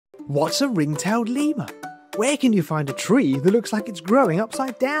What's a ring-tailed lemur? Where can you find a tree that looks like it's growing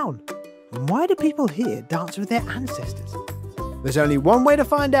upside down? And why do people here dance with their ancestors? There's only one way to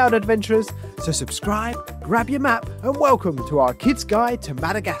find out, adventurers, so subscribe, grab your map, and welcome to our Kids Guide to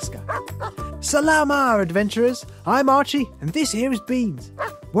Madagascar. Salama, adventurers! I'm Archie, and this here is Beans.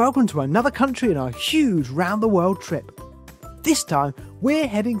 Welcome to another country in our huge round-the-world trip. This time, we're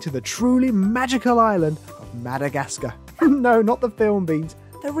heading to the truly magical island of Madagascar. No, not the film, Beans,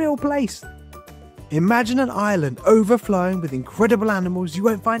 the real place. Imagine an island overflowing with incredible animals you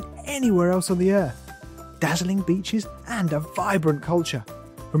won't find anywhere else on the earth. Dazzling beaches and a vibrant culture.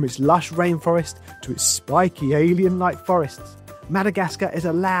 From its lush rainforest to its spiky alien-like forests, Madagascar is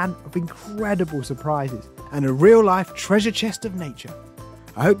a land of incredible surprises and a real-life treasure chest of nature.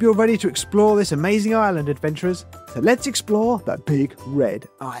 I hope you're ready to explore this amazing island, adventurers. So let's explore the Big Red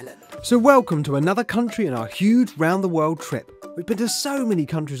Island. So welcome to another country in our huge round-the-world trip. We've been to so many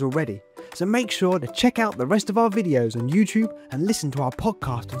countries already, so make sure to check out the rest of our videos on YouTube and listen to our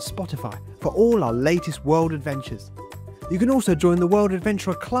podcast on Spotify for all our latest world adventures. You can also join the World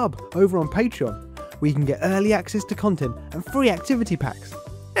Adventurer Club over on Patreon, where you can get early access to content and free activity packs.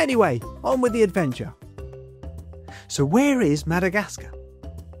 Anyway, on with the adventure. So where is Madagascar?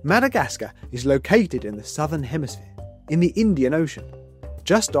 Madagascar is located in the southern hemisphere, in the Indian Ocean,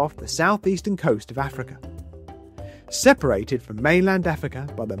 just off the southeastern coast of Africa. Separated from mainland Africa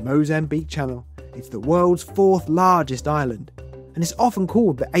by the Mozambique Channel, it's the world's fourth largest island, and it's often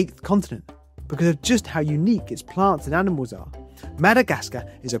called the eighth continent because of just how unique its plants and animals are. Madagascar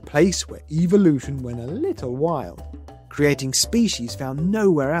is a place where evolution went a little wild, creating species found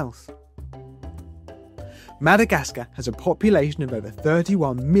nowhere else. Madagascar has a population of over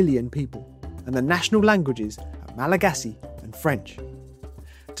 31 million people, and the national languages are Malagasy and French.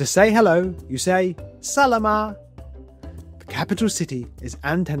 To say hello, you say Salama. The capital city is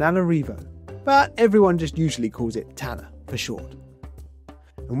Antananarivo, but everyone just usually calls it Tana for short.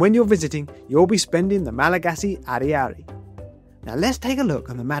 And when you're visiting, you'll be spending the Malagasy Ariari. Now let's take a look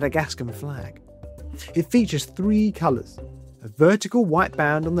on the Madagascan flag. It features three colours, a vertical white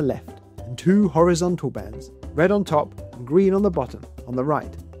band on the left and two horizontal bands, red on top and green on the bottom on the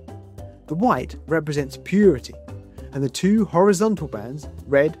right. The white represents purity, and the two horizontal bands,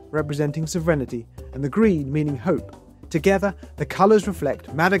 red representing serenity and the green meaning hope. Together, the colours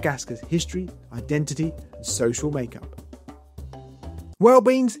reflect Madagascar's history, identity and social makeup. Well,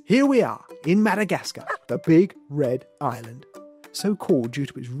 Beans, here we are in Madagascar, the Big Red Island. So called due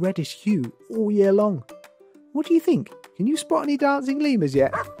to its reddish hue all year long. What do you think? Can you spot any dancing lemurs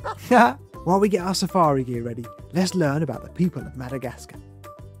yet? While we get our safari gear ready, let's learn about the people of Madagascar.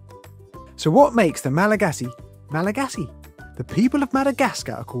 So what makes the Malagasy, Malagasy? The people of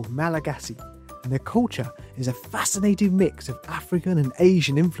Madagascar are called Malagasy, and their culture is a fascinating mix of African and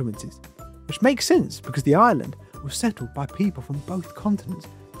Asian influences, which makes sense because the island was settled by people from both continents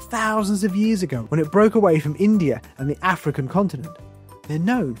thousands of years ago when it broke away from India and the African continent. They're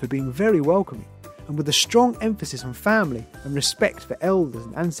known for being very welcoming and with a strong emphasis on family and respect for elders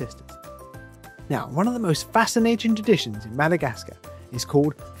and ancestors. Now, one of the most fascinating traditions in Madagascar is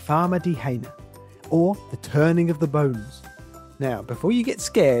called Famadihana, or the turning of the bones. Now, before you get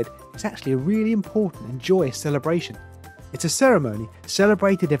scared, it's actually a really important and joyous celebration. It's a ceremony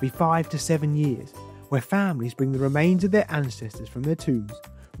celebrated every 5 to 7 years, where families bring the remains of their ancestors from their tombs,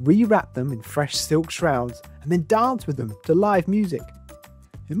 rewrap them in fresh silk shrouds, and then dance with them to live music.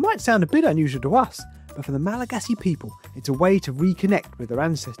 It might sound a bit unusual to us, but for the Malagasy people, it's a way to reconnect with their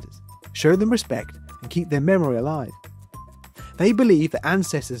ancestors, show them respect, and keep their memory alive. They believe that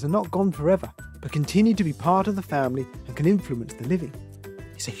ancestors are not gone forever, but continue to be part of the family and can influence the living.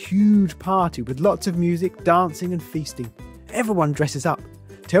 It's a huge party with lots of music, dancing and feasting. Everyone dresses up,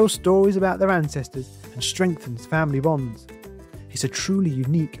 tells stories about their ancestors and strengthens family bonds. It's a truly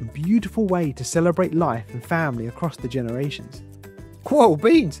unique and beautiful way to celebrate life and family across the generations. Whoa,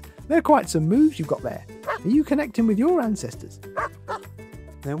 Beans, there are quite some moves you've got there. Are you connecting with your ancestors?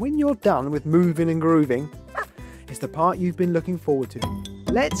 Now when you're done with moving and grooving, it's the part you've been looking forward to.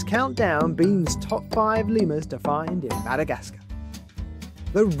 Let's count down Beans' top 5 lemurs to find in Madagascar.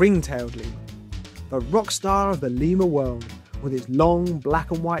 The ring-tailed lemur, the rock star of the lemur world. With its long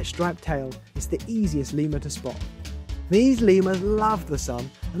black and white striped tail, it's the easiest lemur to spot. These lemurs love the sun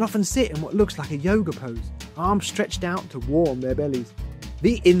and often sit in what looks like a yoga pose, arms stretched out to warm their bellies.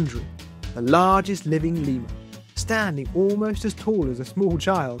 The Indri, the largest living lemur. Standing almost as tall as a small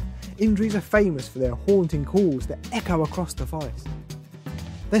child, Indris are famous for their haunting calls that echo across the forest.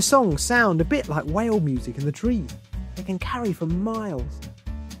 Their songs sound a bit like whale music in the trees. They can carry for miles.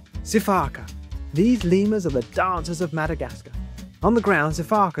 Sifaka. These lemurs are the dancers of Madagascar. On the ground,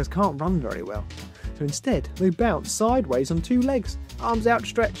 sifakas can't run very well, so instead they bounce sideways on two legs, arms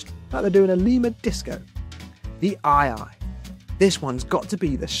outstretched, like they're doing a lemur disco. The eye. This one's got to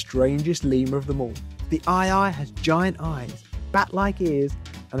be the strangest lemur of them all. The eye has giant eyes, bat-like ears,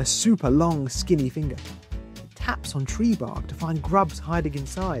 and a super long skinny finger. It taps on tree bark to find grubs hiding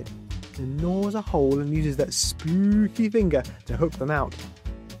inside, and gnaws a hole and uses that spooky finger to hook them out.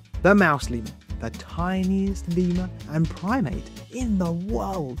 The mouse lemur, the tiniest lemur and primate in the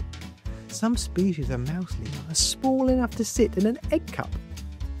world. Some species of mouse lemur are small enough to sit in an egg cup.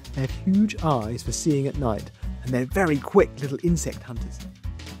 They have huge eyes for seeing at night, and they're very quick little insect hunters.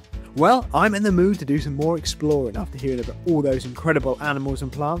 Well, I'm in the mood to do some more exploring after hearing about all those incredible animals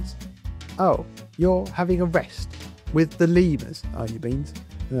and plants. Oh, you're having a rest with the lemurs, are you, Beans?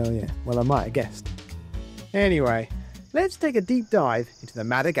 Oh yeah, well I might have guessed. Anyway, let's take a deep dive into the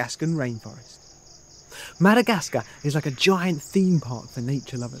Madagascar rainforest. Madagascar is like a giant theme park for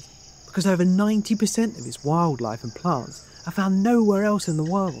nature lovers, because over 90% of its wildlife and plants are found nowhere else in the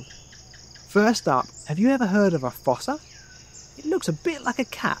world. First up, have you ever heard of a fossa? It looks a bit like a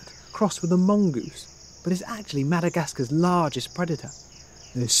cat crossed with a mongoose, but it's actually Madagascar's largest predator.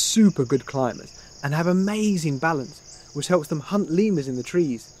 They're super good climbers and have amazing balance, which helps them hunt lemurs in the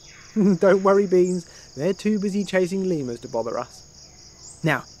trees. Don't worry, Beans, they're too busy chasing lemurs to bother us.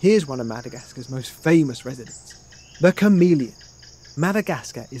 Now, here's one of Madagascar's most famous residents, the chameleon.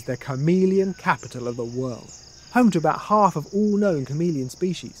 Madagascar is the chameleon capital of the world, home to about half of all known chameleon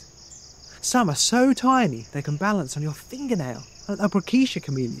species. Some are so tiny they can balance on your fingernail, like the Brachycia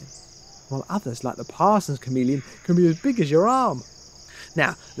chameleon, while others, like the Parsons chameleon, can be as big as your arm.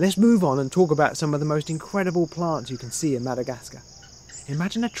 Now, let's move on and talk about some of the most incredible plants you can see in Madagascar.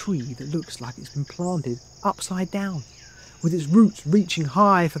 Imagine a tree that looks like it's been planted upside down, with its roots reaching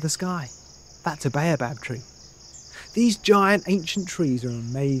high for the sky. That's a baobab tree. These giant ancient trees are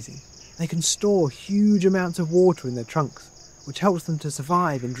amazing. They can store huge amounts of water in their trunks, which helps them to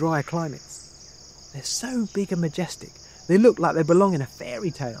survive in dry climates. They're so big and majestic, they look like they belong in a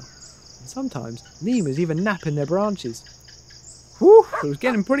fairy tale. And sometimes lemurs even nap in their branches. Whew, it was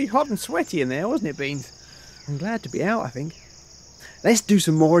getting pretty hot and sweaty in there, wasn't it, Beans? I'm glad to be out, I think. Let's do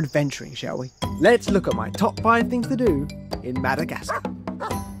some more adventuring, shall we? Let's look at my top 5 things to do in Madagascar.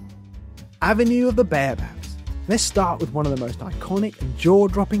 Avenue of the Baobabs. Let's start with one of the most iconic and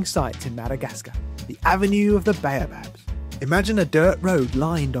jaw-dropping sights in Madagascar, the Avenue of the Baobabs. Imagine a dirt road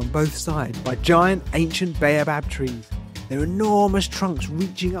lined on both sides by giant ancient baobab trees, their enormous trunks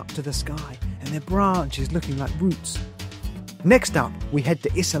reaching up to the sky and their branches looking like roots. Next up, we head to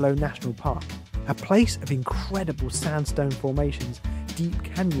Isalo National Park, a place of incredible sandstone formations, deep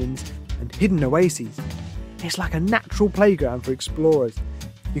canyons and hidden oases. It's like a natural playground for explorers.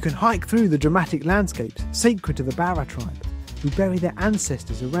 You can hike through the dramatic landscapes sacred to the Bemaraha tribe, who bury their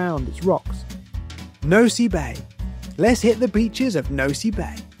ancestors around its rocks. Nosy Be. Let's hit the beaches of Nosy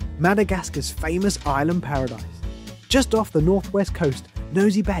Be, Madagascar's famous island paradise. Just off the northwest coast,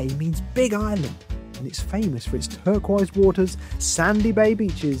 Nosy Be means Big Island, and it's famous for its turquoise waters, sandy bay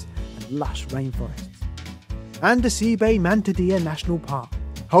beaches, and lush rainforests. Andasibe-Manta National Park.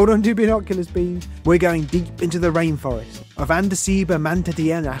 Hold on to your binoculars, Beans. We're going deep into the rainforest of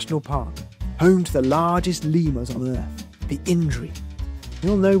Andasibe-Manta National Park, home to the largest lemurs on Earth, the Indri.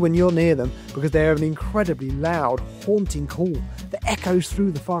 You'll know when you're near them because they have an incredibly loud, haunting call that echoes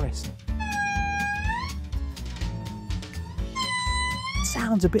through the forest. It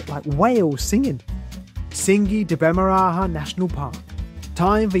sounds a bit like whales singing. Tsingy Bemaraha National Park.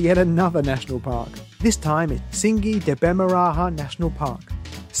 Time for yet another national park. This time it's Tsingy Bemaraha National Park.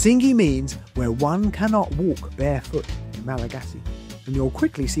 Tsingy means where one cannot walk barefoot in Malagasy, and you'll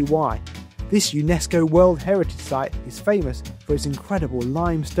quickly see why. This UNESCO World Heritage Site is famous for its incredible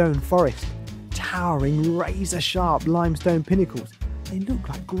limestone forest, towering razor-sharp limestone pinnacles. They look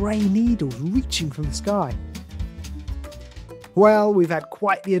like grey needles reaching from the sky. Well, we've had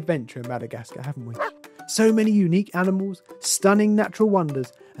quite the adventure in Madagascar, haven't we? So many unique animals, stunning natural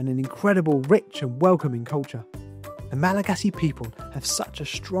wonders, and an incredible, rich and welcoming culture. The Malagasy people have such a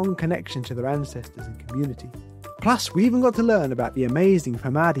strong connection to their ancestors and community. Plus, we even got to learn about the amazing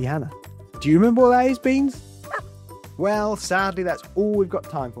Famadihana. Do you remember what that is, Beans? Well, sadly that's all we've got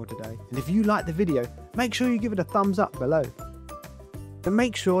time for today. And if you like the video, make sure you give it a thumbs up below. And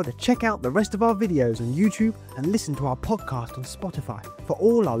make sure to check out the rest of our videos on YouTube and listen to our podcast on Spotify for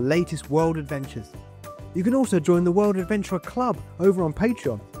all our latest world adventures. You can also join the World Adventurer Club over on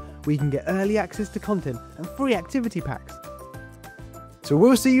Patreon, where you can get early access to content and free activity packs. So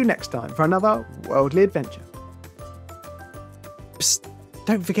we'll see you next time for another worldly adventure. Psst,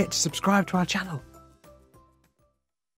 don't forget to subscribe to our channel.